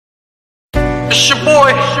It's your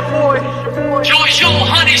boy. Yo,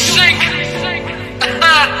 honey, sink.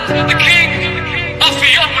 The king of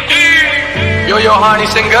the Edating. Yo, honey,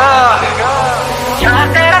 singer. यार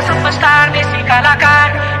तेरा superstar देसी कलाकार,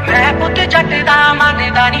 मैं पुत जट दा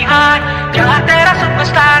मानदा नहीं हार। यार तेरा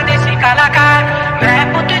सुपरस्टार देसी कलाकार, मैं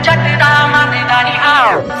पुत जट दा मानदा नहीं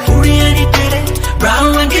हार। कुड़ियां नी तेरे ब्राउन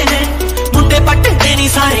रंगे ने, मुंडे पट्टे नहीं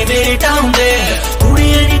सारे मेरे टाउन दे।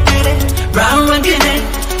 कुड़ियां नी तेरे ब्राउन रंगे ने,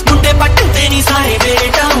 मुंडे पट्टे नहीं सारे मेरे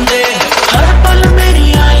टाउन दे। हर पल मेरी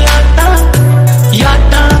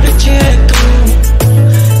यादां विच तू,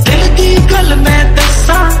 दिल दी गल मैं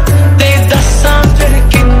दस्सां ते दस्सां फिर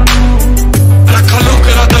किनू। रखा लो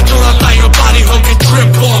करा दा जोड़ा लायो पानी होके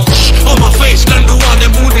trip walk on my face लंडू आने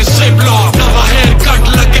मुंह ने सिप लॉक। नवा हेयर कट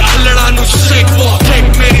लगे अल्लड़ा नु सिक वॉक। टेक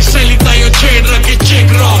मेरी सहेली तायो छेड़ रखे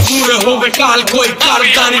चिक रॉक। पूरे हो गए काल कोई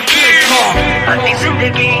करदा नहीं क्लिक हॉक। आधी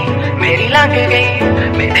जिंदगी मेरी लंघ गई,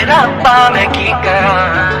 मेरे रब्बा मैं की करा।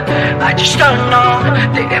 I just don't know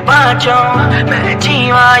तेरे बाँचों मैं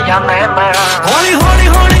जीवा या मैं मरा। हौली हौली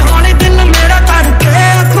हौली हौली दिल मेरा धड़के,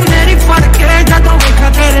 अख मेरी फड़के जदों वेखा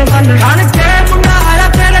तेरे वल खड़ के। मुंडा आया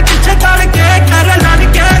तेरे पिछे तड़के, कर लड़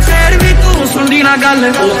के फिर भी तू सुनदी ना गल।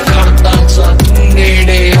 ओ करदा सा तू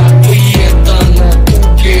नेड़े आ कोई ऐदां ना तू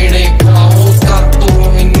केड़े खाओ का तू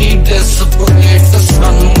इन्नी desperate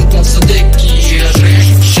सानू दस दे की रे।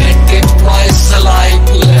 शेटे प्राइस लाइक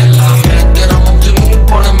लैला, मैं तेरा मजनू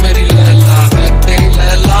बन मेरी लैला। मैं तेरी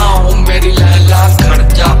लैला हूँ मेरी लैला,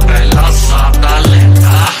 खर्चा पहला सादा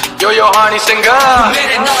लैला। Yo, honey, singer.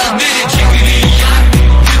 मेरे नाल मेरे जिगरी यार,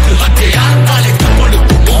 जिद हथियार नाले कमल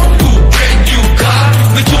तू मोड़ तू ब्रेक यू कार।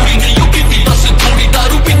 मैं चोरी नहीं हो कीती, बस थोड़ी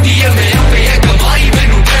दारू पीती है। मैं अपे है कमाई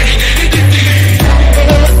मैनू डैडी ने नहीं दित्ती।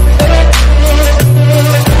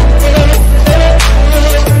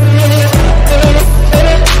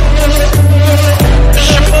 It's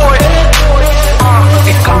your boy.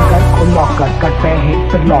 एक काम कर, खोल लॉकर, कट पैसे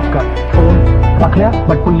फिर लॉकर। फोन रख लिया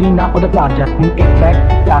बट पुल्ली ना उधर प्यार जा। एक बैग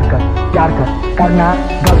प्यार कर करना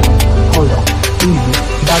गलत हो जाओ इजी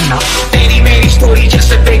डरना। तेरी मेरी स्टोरी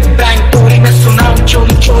जैसे बिग बैंग टोरी, मैं सुनाऊं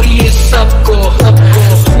चोरी चोरी ये सबको।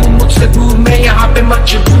 तू मुझसे दूर मैं यहाँ पे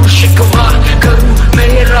मजबूर, शिकवा करूँ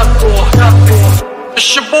मेरे रब को। It's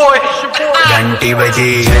your boy. घंटी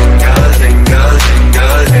बजी jingle jingle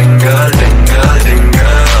jingle jingle jingle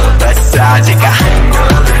jingle, बस आज का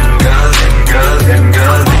jingle jingle jingle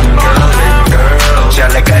jingle jingle jingle.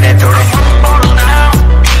 चल करे थोड़े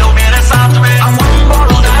पीलो मेरे साथ में,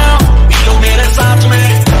 पीलो मेरे साथ में।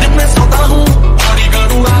 दिन में सोता हूँ और ही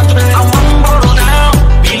करूँ रात में,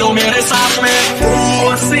 पीलो मेरे साथ में।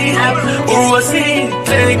 Urvashi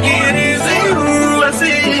take it easy,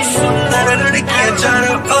 Urvashi सुंदर लड़कियाँ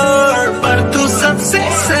चारों ओर, पर तू सबसे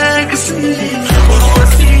sexy.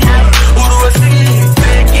 Urvashi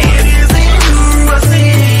take it easy, Urvashi.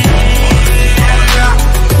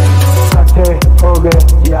 इकट्ठे हो गए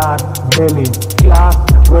यार daily, class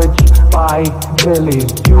which pi Belize,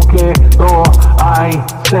 UK तो आई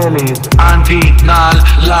सेलीज। आंटी नाल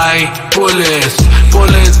लाई police,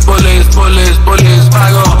 police police police police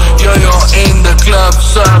भागो। Yo in the club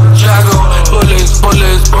सब जागो, पुलिस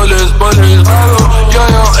पुलिस पुलिस पुलिस भागो। Yo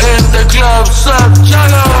in the club सब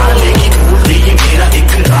जागो। लेकिन भूल ये मेरा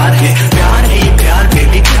इकरार है, प्यार है ये प्यार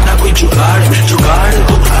बेबी, ना कोई जुगाड़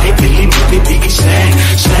हो भाई। बिल्ली बेबी बिग स्लैंग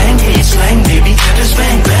है ये slang baby, just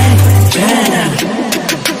bang bang bang।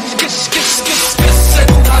 किससे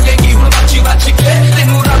तू भागेगी हुन बाची के,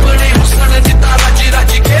 तेनू रब ने हुस्न दिता रज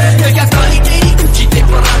के। क्या काली तेरी कुची ते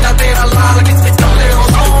पराठा तेरा लाल, कितने चले हो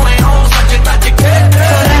सोने हो सज तज के।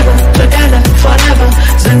 Forever together forever,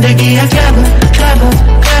 जिंदगी है clever clever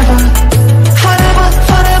clever। Forever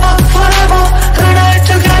forever forever, gonna be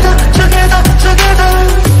together together together।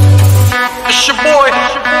 It's your boy.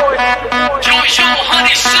 Yo,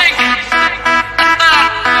 honey, sink.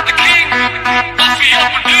 The king of the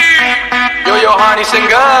Edating. Yo, honey,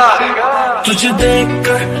 singer. तुझे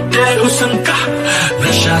देखकर तेरे हुस्न का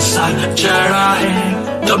नशा सा चढ़ा है,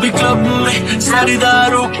 कभी क्लब में सारी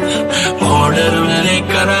दारू ऑर्डर मैंने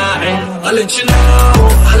करा है। I'll let you know